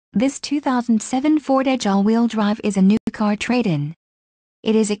This 2007 Ford Edge all-wheel drive is a new car trade-in.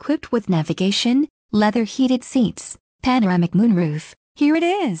 It is equipped with navigation, leather heated seats, panoramic moonroof. Here it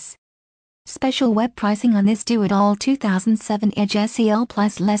is. Special web pricing on this do-it-all 2007 Edge SEL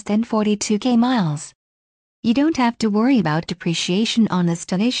Plus less than 42k miles. You don't have to worry about depreciation on this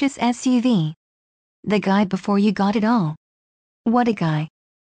tenacious SUV. The guy before you got it all. What a guy.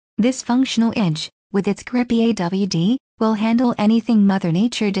 This functional Edge, with its grippy AWD, will handle anything Mother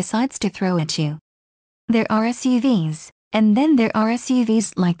Nature decides to throw at you. There are SUVs, and then there are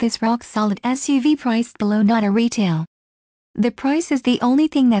SUVs like this rock-solid SUV priced below not a retail. The price is the only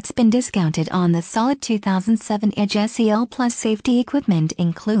thing that's been discounted on the solid 2007 Edge SEL Plus. Safety equipment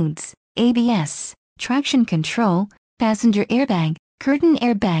includes ABS, traction control, passenger airbag, curtain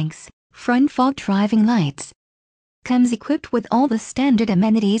airbags, front fog driving lights. Comes equipped with all the standard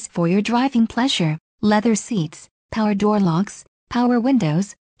amenities for your driving pleasure: leather seats, power door locks, power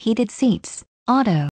windows, heated seats, auto